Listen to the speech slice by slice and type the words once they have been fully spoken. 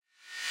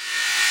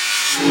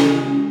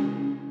Hey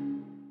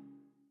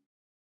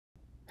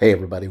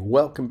everybody,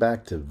 welcome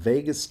back to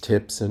Vegas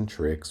Tips and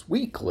Tricks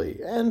Weekly.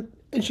 And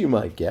as you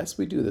might guess,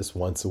 we do this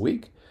once a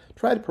week.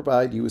 Try to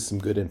provide you with some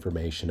good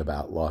information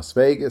about Las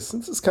Vegas,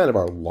 since it's kind of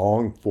our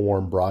long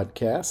form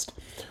broadcast.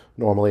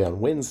 Normally on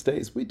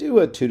Wednesdays, we do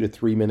a 2 to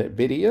 3 minute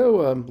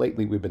video.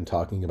 Lately, we've been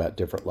talking about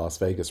different Las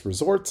Vegas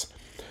resorts.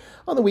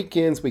 On the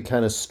weekends, we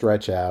kind of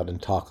stretch out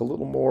and talk a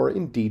little more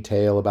in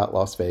detail about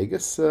Las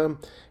Vegas. And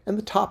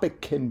the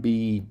topic can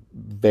be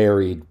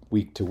varied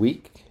week to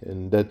week.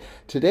 And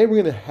today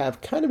we're going to have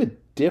kind of a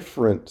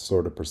different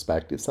sort of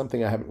perspective,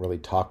 something I haven't really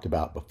talked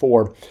about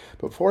before.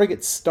 But before I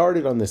get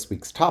started on this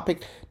week's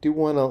topic, I do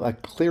want to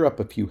clear up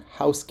a few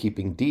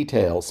housekeeping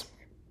details.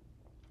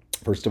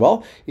 First of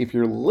all, if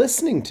you're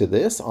listening to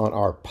this on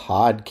our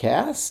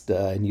podcast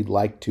and you'd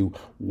like to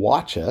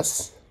watch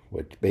us,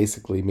 which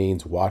basically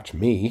means watch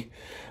me,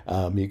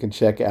 you can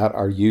check out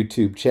our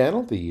YouTube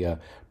channel. The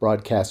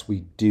broadcast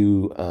we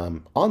do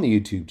on the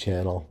YouTube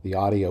channel, the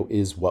audio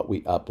is what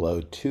we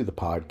upload to the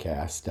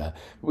podcast.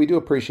 We do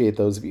appreciate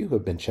those of you who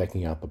have been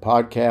checking out the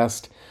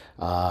podcast.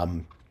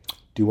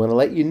 Do want to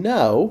let you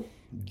know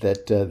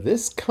that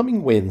this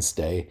coming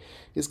Wednesday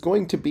is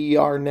going to be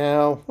our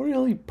now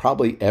really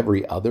probably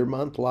every other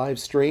month live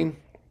stream.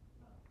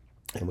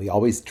 And we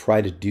always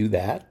try to do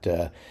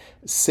that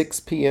 6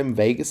 p.m.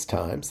 Vegas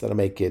time. So that'll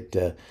make it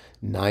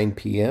 9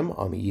 p.m.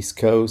 on the East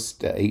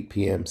Coast, 8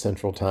 p.m.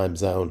 Central Time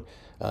Zone,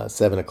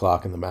 7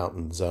 o'clock in the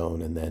Mountain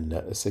Zone, and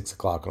then 6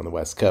 o'clock on the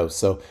West Coast.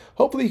 So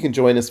hopefully you can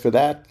join us for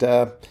that.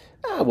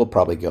 We'll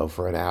probably go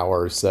for an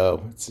hour or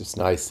so. It's just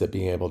nice to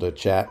being able to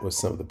chat with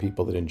some of the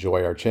people that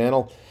enjoy our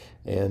channel.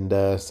 And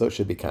so it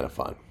should be kind of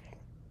fun.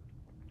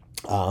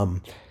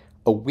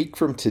 A week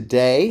from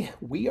today,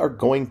 we are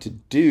going to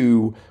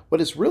do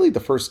what is really the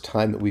first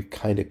time that we've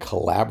kind of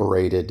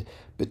collaborated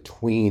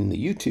between the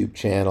YouTube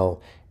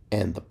channel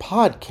and the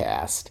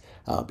podcast,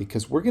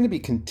 because we're going to be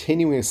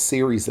continuing a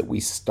series that we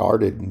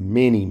started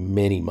many,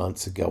 many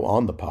months ago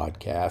on the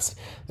podcast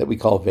that we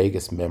call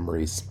Vegas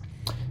Memories.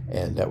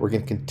 And we're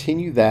going to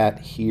continue that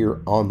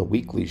here on the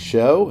weekly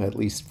show, at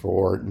least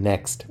for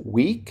next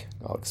week.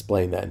 I'll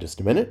explain that in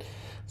just a minute.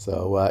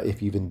 So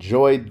if you've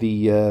enjoyed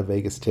the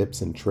Vegas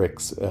Tips and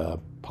Tricks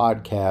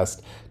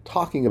podcast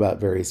talking about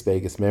various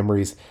Vegas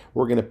memories,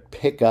 we're going to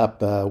pick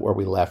up where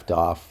we left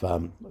off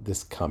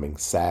this coming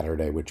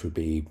Saturday, which would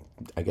be,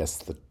 I guess,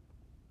 the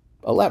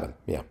 11th.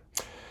 Yeah.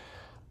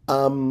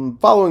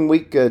 Following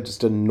week,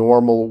 just a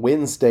normal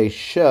Wednesday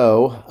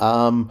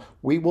show.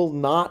 We will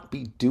not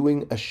be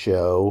doing a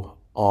show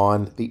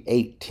on the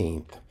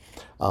 18th.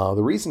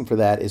 The reason for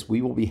that is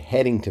we will be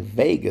heading to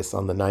Vegas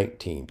on the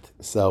 19th.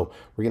 So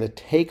we're going to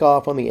take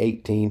off on the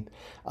 18th.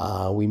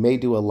 We may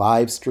do a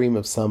live stream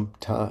of some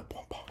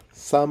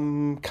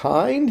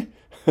kind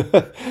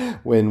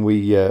when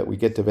we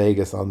get to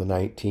Vegas on the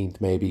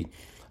 19th, maybe.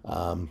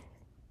 And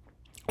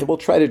we'll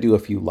try to do a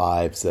few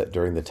lives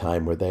during the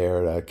time we're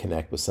there to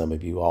connect with some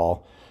of you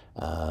all.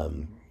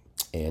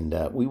 And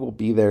we will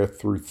be there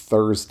through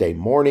Thursday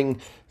morning,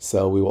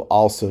 so we will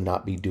also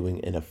not be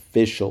doing an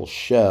official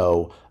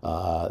show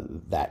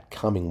that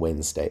coming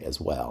Wednesday as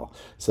well.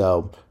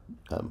 So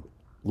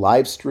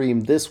live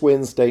stream this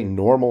Wednesday,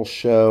 normal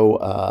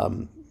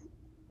show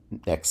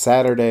next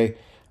Saturday,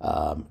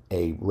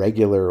 a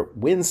regular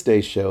Wednesday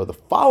show the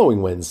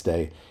following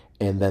Wednesday,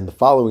 and then the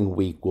following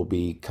week will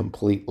be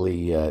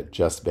completely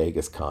just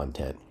Vegas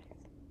content.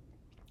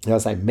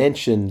 As I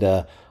mentioned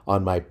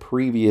on my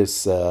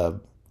previous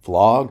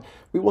vlog,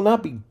 we will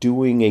not be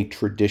doing a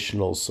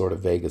traditional sort of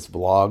Vegas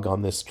vlog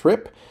on this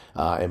trip.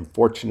 I'm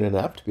fortunate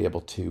enough to be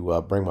able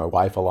to bring my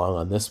wife along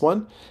on this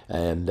one,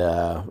 and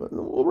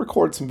we'll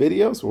record some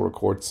videos. We'll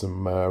record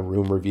some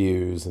room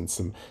reviews and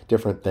some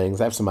different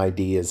things. I have some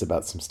ideas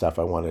about some stuff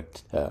I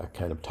want to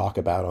kind of talk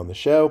about on the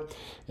show,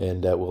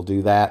 and we'll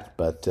do that.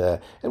 But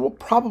and we'll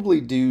probably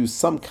do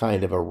some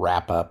kind of a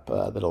wrap up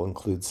that'll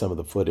include some of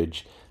the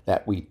footage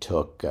that we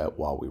took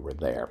while we were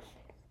there.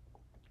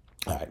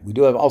 All right, we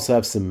do also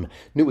have some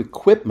new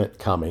equipment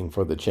coming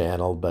for the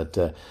channel, but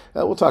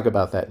we'll talk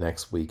about that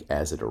next week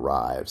as it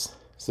arrives.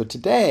 So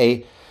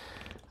today,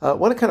 I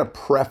want to kind of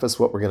preface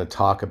what we're going to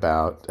talk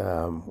about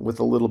with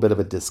a little bit of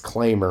a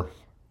disclaimer.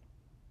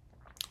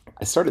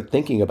 I started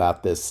thinking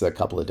about this a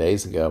couple of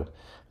days ago,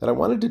 that I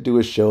wanted to do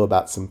a show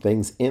about some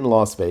things in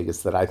Las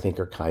Vegas that I think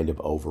are kind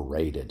of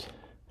overrated.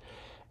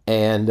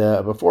 And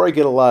before I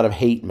get a lot of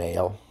hate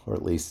mail, or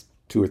at least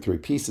 2 or 3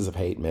 pieces of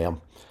hate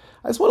mail,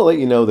 I just want to let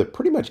you know that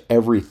pretty much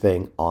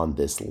everything on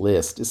this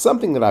list is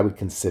something that I would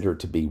consider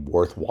to be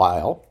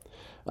worthwhile,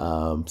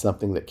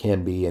 something that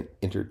can be an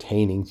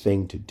entertaining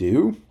thing to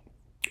do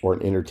or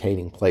an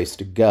entertaining place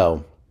to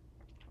go,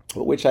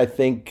 which I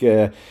think,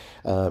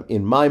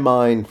 in my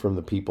mind, from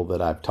the people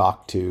that I've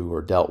talked to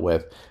or dealt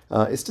with,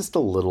 is just a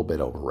little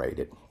bit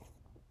overrated.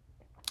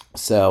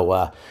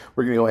 So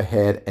we're going to go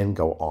ahead and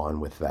go on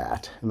with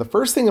that. And the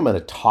first thing I'm going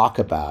to talk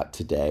about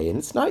today, and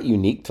it's not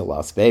unique to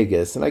Las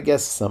Vegas, and I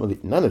guess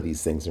none of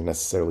these things are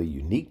necessarily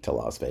unique to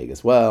Las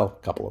Vegas. Well,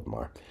 a couple of them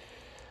are.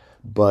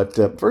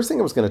 But first thing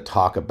I was going to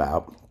talk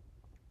about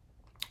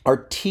are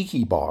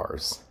tiki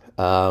bars.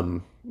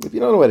 If you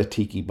don't know what a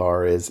tiki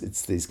bar is,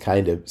 it's these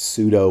kind of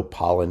pseudo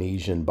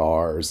Polynesian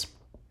bars.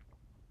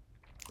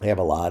 They have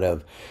a lot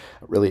of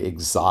really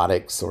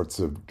exotic sorts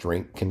of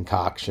drink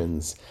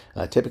concoctions.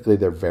 Typically,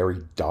 they're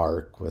very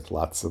dark with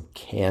lots of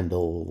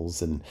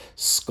candles and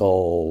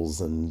skulls.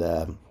 And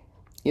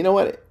you know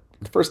what?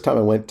 The first time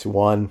I went to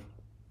one,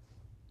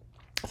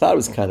 I thought it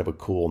was kind of a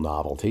cool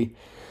novelty.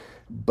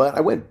 But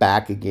I went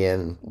back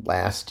again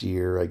last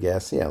year, I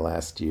guess. Yeah,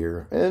 last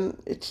year.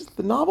 And it just,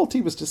 the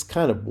novelty was just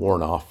kind of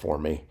worn off for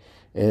me.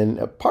 And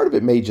a part of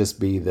it may just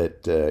be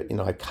that,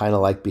 I kind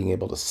of like being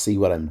able to see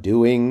what I'm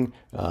doing.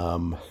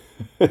 The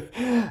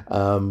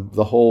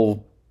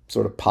whole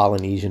sort of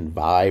Polynesian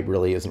vibe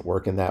really isn't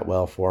working that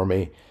well for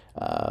me.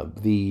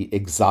 The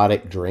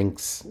exotic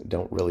drinks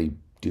don't really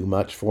do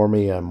much for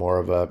me. I'm more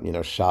of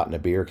a, shot and a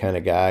beer kind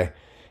of guy.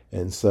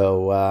 And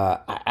so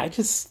I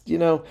just,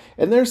 and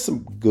there's some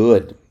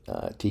good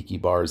tiki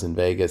bars in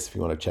Vegas if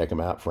you want to check them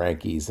out,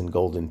 Frankie's and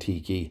Golden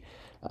Tiki.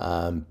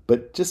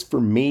 But just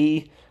for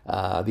me,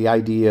 the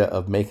idea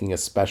of making a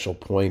special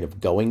point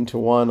of going to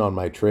one on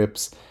my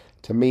trips,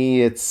 to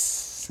me,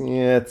 it's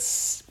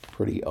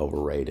pretty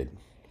overrated.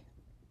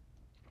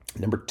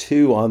 Number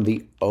two on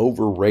the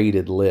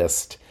overrated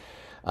list,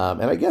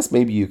 and I guess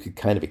maybe you could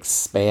kind of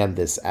expand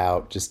this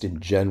out just in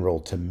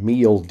general to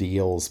meal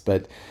deals,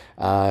 but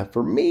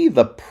for me,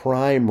 the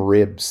prime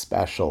rib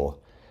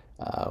special,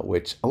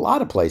 which a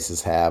lot of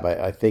places have,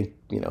 I think,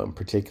 in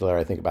particular,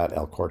 I think about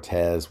El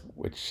Cortez,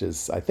 which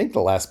is, I think,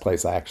 the last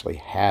place I actually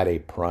had a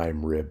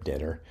prime rib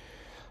dinner.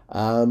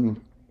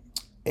 Um,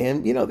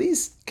 and,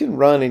 these can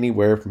run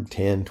anywhere from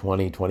 10,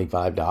 20,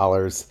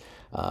 $25.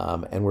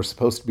 And we're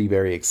supposed to be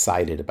very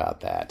excited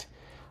about that.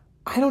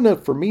 I don't know.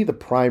 For me, the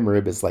prime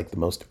rib is like the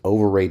most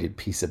overrated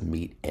piece of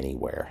meat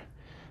anywhere.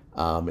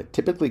 It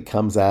typically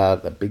comes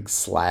out a big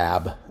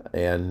slab,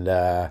 and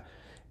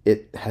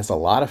it has a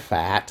lot of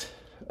fat.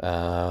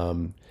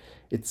 Um,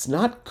 it's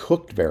not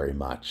cooked very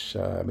much.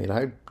 I mean,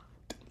 I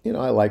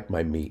like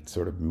my meat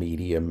sort of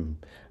medium,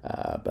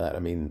 but I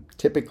mean,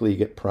 typically you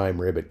get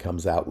prime rib, it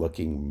comes out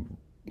looking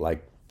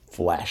like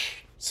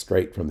flesh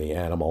straight from the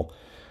animal.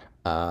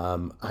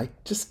 I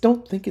just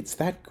don't think it's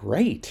that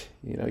great.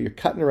 You're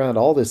cutting around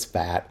all this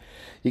fat.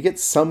 You get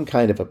some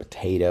kind of a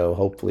potato.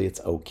 Hopefully,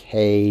 it's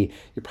okay.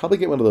 You probably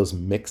get one of those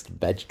mixed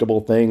vegetable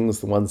things,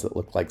 the ones that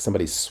look like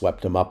somebody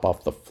swept them up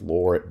off the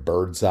floor at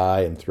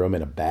Birdseye and threw them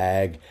in a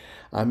bag.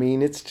 I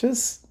mean, it's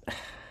just,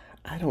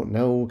 I don't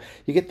know.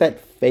 You get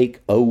that fake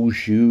au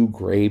jus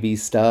gravy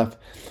stuff.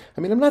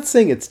 I mean, I'm not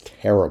saying it's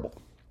terrible.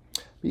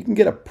 You can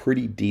get a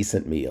pretty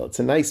decent meal. It's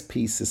a nice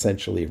piece,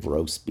 essentially, of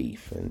roast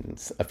beef and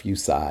a few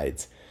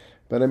sides.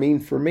 But I mean,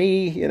 for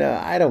me,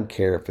 I don't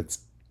care if it's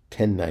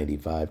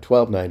 10.95,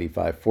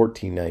 12.95,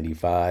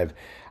 14.95.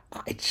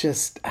 I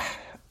just,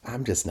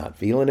 I'm just not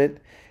feeling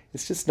it.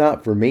 It's just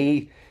not for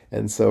me.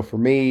 And so for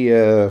me,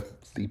 the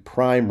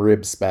prime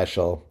rib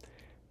special,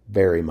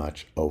 very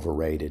much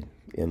overrated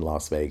in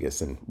Las Vegas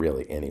and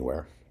really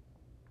anywhere.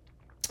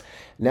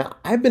 Now,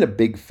 I've been a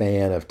big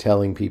fan of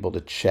telling people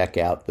to check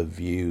out the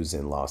views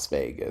in Las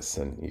Vegas,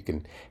 and you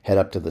can head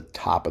up to the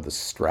top of the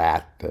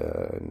Strat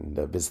and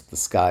visit the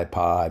Sky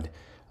Pod.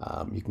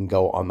 You can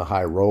go on the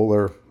High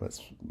Roller.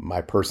 That's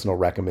my personal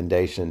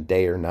recommendation,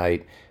 day or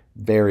night.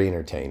 Very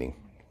entertaining.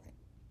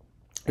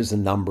 There's a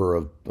number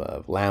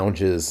of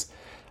lounges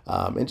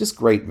and just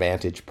great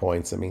vantage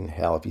points. I mean,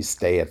 hell, if you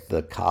stay at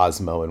the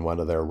Cosmo in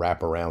one of their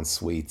wraparound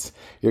suites,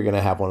 you're going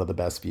to have one of the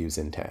best views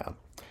in town.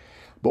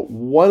 But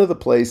one of the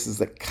places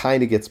that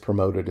kind of gets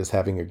promoted as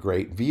having a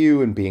great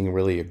view and being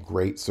really a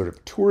great sort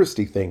of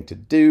touristy thing to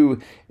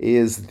do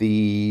is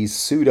the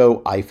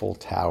pseudo Eiffel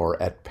Tower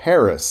at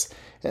Paris.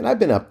 And I've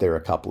been up there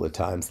a couple of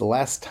times. The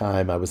last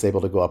time I was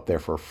able to go up there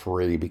for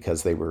free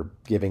because they were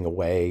giving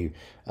away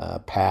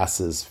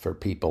passes for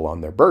people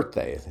on their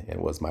birthday. And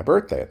it was my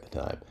birthday at the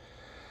time.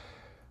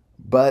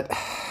 But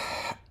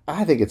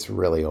I think it's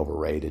really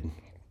overrated.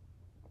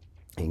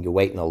 And you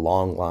wait in a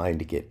long line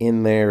to get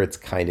in there. It's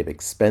kind of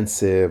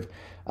expensive.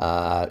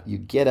 You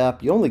get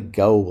up, you only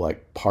go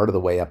like part of the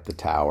way up the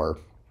tower.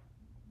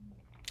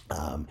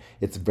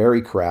 It's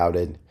very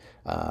crowded.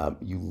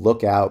 You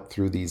look out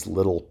through these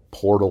little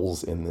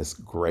portals in this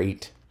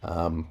grate.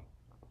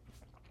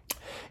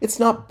 It's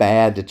not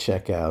bad to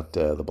check out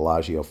the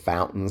Bellagio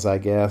fountains, I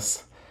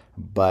guess,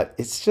 but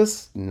it's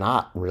just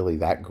not really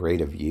that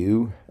great a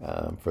view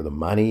for the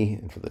money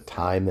and for the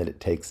time that it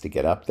takes to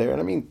get up there.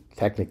 And I mean,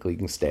 technically, you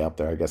can stay up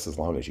there, I guess, as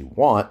long as you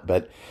want,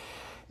 but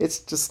it's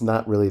just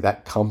not really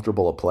that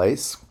comfortable a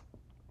place.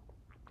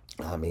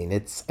 I mean,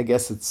 I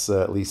guess it's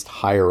at least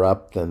higher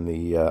up than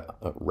the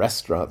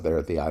restaurant there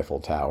at the Eiffel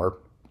Tower.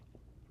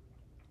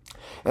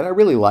 And I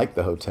really like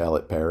the hotel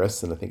at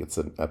Paris, and I think it's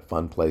a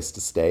fun place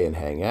to stay and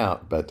hang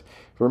out. But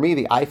for me,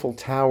 the Eiffel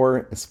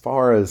Tower, as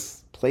far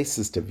as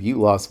places to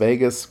view Las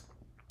Vegas,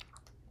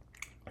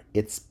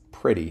 it's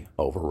pretty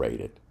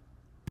overrated.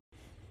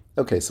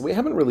 Okay, so we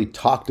haven't really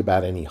talked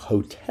about any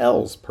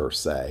hotels per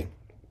se,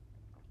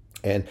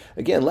 And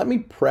again, let me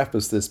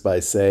preface this by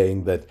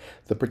saying that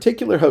the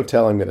particular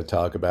hotel I'm going to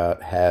talk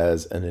about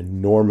has an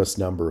enormous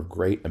number of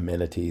great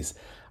amenities.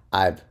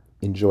 I've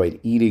enjoyed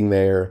eating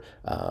there,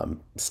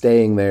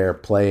 staying there,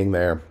 playing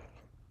there,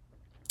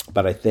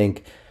 but I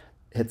think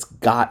it's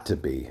got to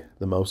be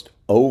the most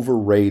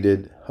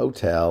overrated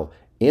hotel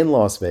in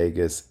Las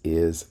Vegas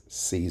is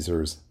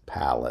Caesar's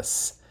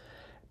Palace.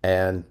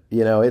 And,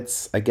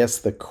 it's, I guess,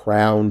 the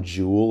crown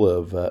jewel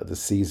of the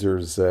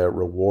Caesars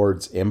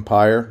Rewards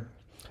empire.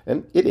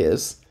 And it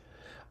is.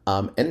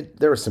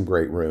 There are some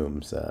great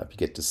rooms. If you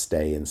get to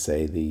stay in,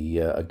 say, the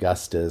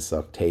Augustus,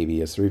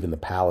 Octavius, or even the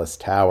Palace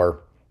Tower.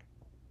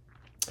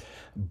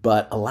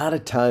 But a lot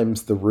of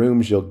times, the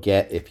rooms you'll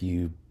get if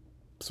you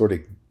sort of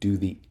do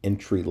the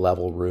entry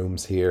level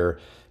rooms here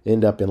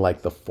end up in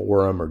like the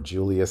Forum or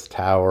Julius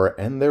Tower,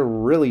 and they're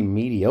really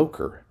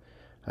mediocre.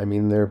 I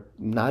mean, they're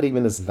not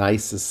even as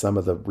nice as some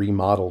of the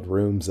remodeled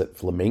rooms at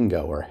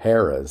Flamingo or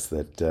Harrah's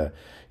that,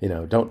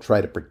 don't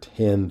try to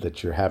pretend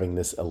that you're having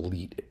this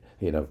elite,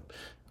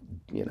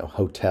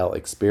 hotel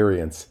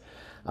experience.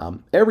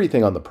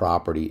 Everything on the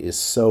property is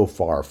so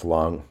far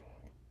flung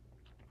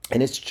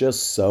and it's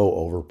just so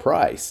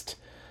overpriced.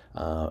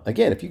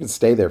 Again, if you can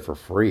stay there for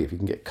free, if you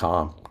can get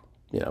comp,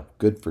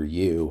 good for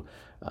you.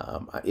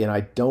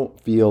 I don't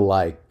feel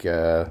like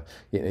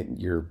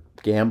your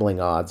gambling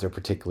odds are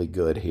particularly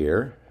good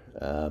here.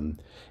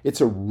 It's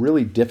a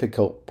really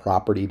difficult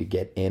property to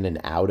get in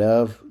and out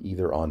of,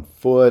 either on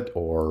foot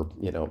or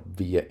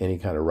via any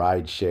kind of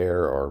ride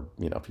share, or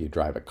if you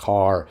drive a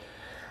car.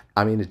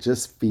 I mean, it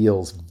just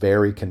feels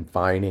very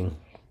confining.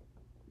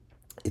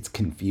 It's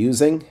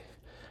confusing.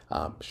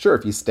 Sure,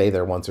 if you stay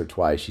there once or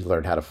twice, you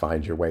learn how to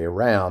find your way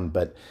around.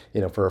 But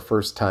for a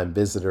first-time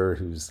visitor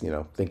who's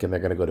thinking they're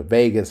going to go to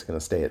Vegas, going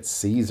to stay at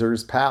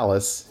Caesar's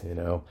Palace,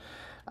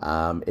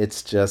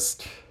 it's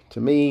just, to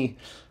me,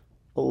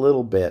 a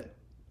little bit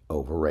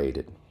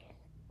overrated.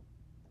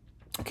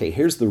 Okay,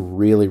 here's the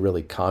really,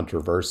 really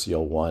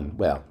controversial one.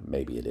 Well,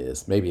 maybe it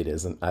is, maybe it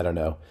isn't. I don't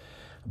know.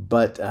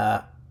 But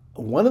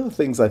one of the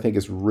things I think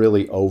is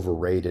really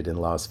overrated in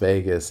Las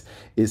Vegas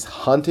is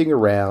hunting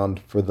around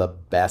for the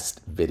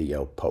best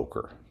video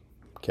poker.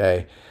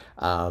 Okay.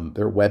 There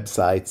are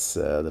websites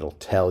that'll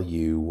tell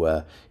you,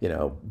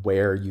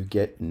 where you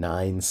get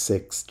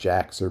 9-6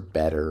 jacks or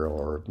better,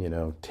 or,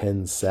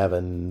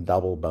 10-7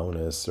 double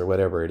bonus or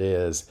whatever it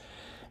is.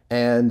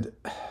 And,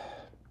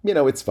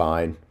 it's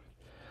fine.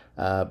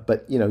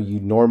 But you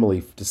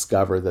normally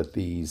discover that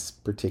these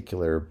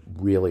particular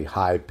really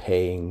high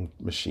paying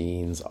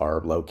machines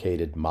are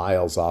located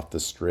miles off the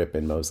strip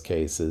in most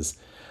cases,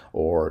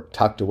 or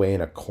tucked away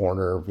in a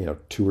corner,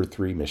 2 or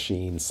 3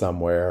 machines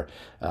somewhere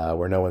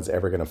where no one's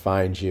ever going to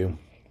find you.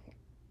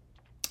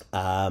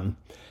 I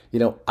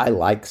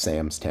like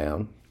Sam's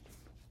Town.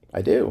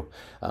 I do.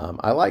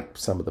 I like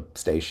some of the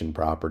station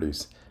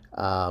properties.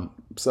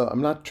 So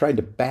I'm not trying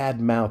to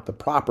badmouth the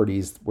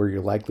properties where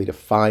you're likely to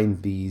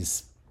find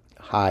these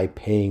high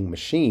paying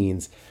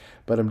machines,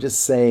 but I'm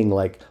just saying,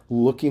 like,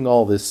 looking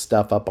all this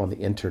stuff up on the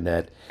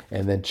internet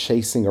and then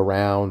chasing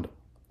around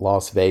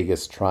Las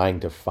Vegas trying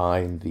to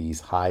find these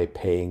high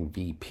paying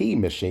VP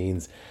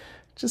machines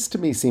just to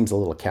me seems a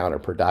little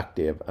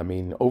counterproductive. I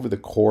mean, over the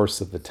course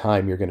of the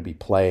time you're going to be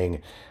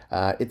playing,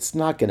 it's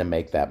not going to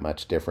make that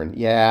much different.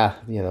 Yeah,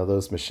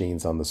 those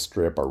machines on the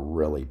strip are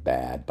really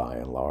bad by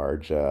and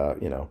large,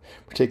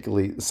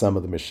 particularly some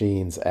of the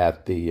machines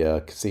at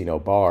the casino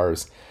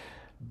bars.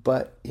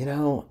 But,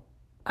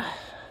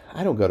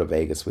 I don't go to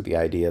Vegas with the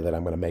idea that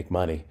I'm going to make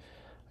money.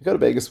 I go to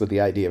Vegas with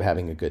the idea of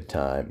having a good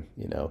time,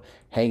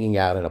 hanging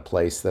out in a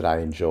place that I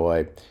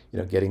enjoy,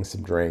 getting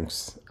some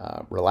drinks,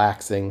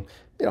 relaxing,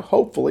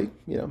 hopefully,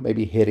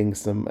 maybe hitting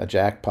a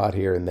jackpot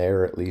here and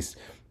there, or at least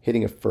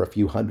hitting it for a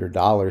few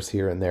 $100s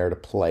here and there to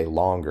play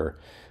longer.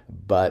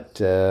 But,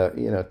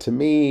 to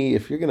me,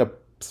 if you're going to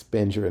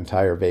spend your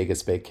entire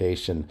Vegas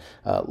vacation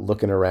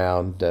looking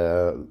around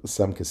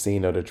some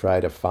casino to try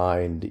to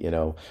find,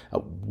 a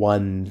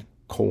one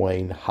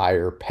coin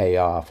higher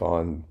payoff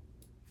on,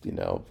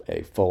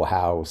 a full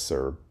house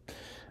or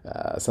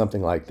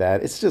something like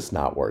that, it's just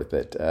not worth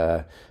it.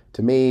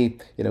 To me,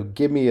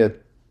 give me a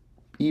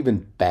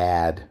even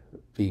bad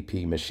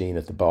VP machine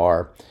at the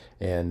bar,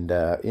 and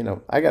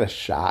I got a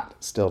shot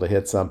still to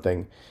hit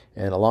something,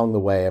 and along the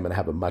way I'm going to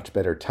have a much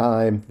better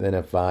time than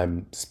if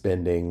I'm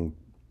spending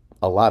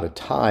a lot of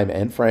time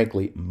and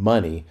frankly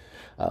money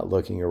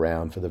looking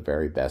around for the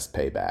very best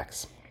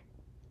paybacks.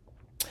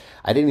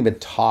 I didn't even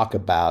talk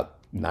about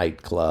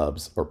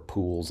nightclubs or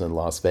pools in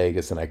Las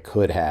Vegas, and I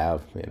could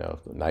have. The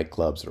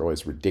nightclubs are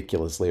always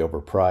ridiculously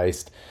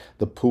overpriced.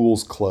 The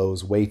pools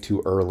close way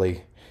too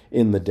early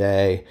in the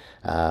day,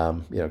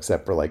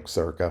 except for like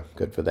Circa.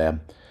 Good for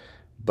them.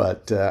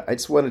 But I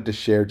just wanted to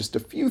share just a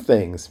few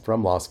things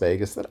from Las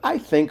Vegas that I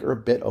think are a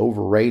bit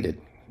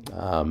overrated.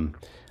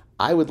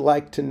 I would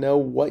like to know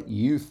what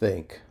you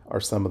think are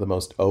some of the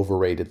most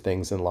overrated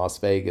things in Las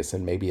Vegas.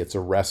 And maybe it's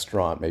a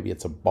restaurant, maybe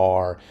it's a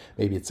bar,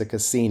 maybe it's a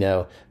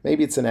casino,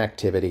 maybe it's an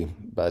activity.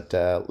 But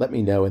let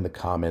me know in the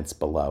comments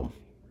below.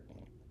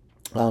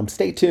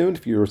 Stay tuned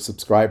if you're a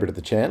subscriber to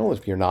the channel.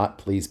 If you're not,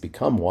 please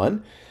become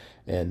one.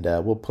 And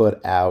we'll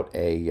put out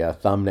a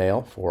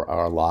thumbnail for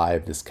our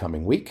live this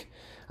coming week.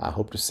 I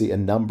hope to see a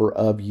number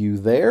of you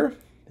there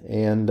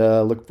and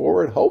look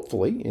forward,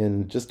 hopefully,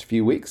 in just a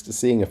few weeks to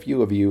seeing a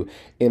few of you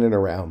in and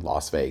around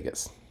Las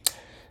Vegas.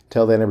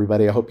 Till then,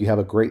 everybody, I hope you have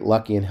a great,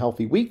 lucky, and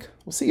healthy week.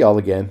 We'll see you all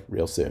again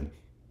real soon.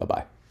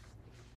 Bye-bye.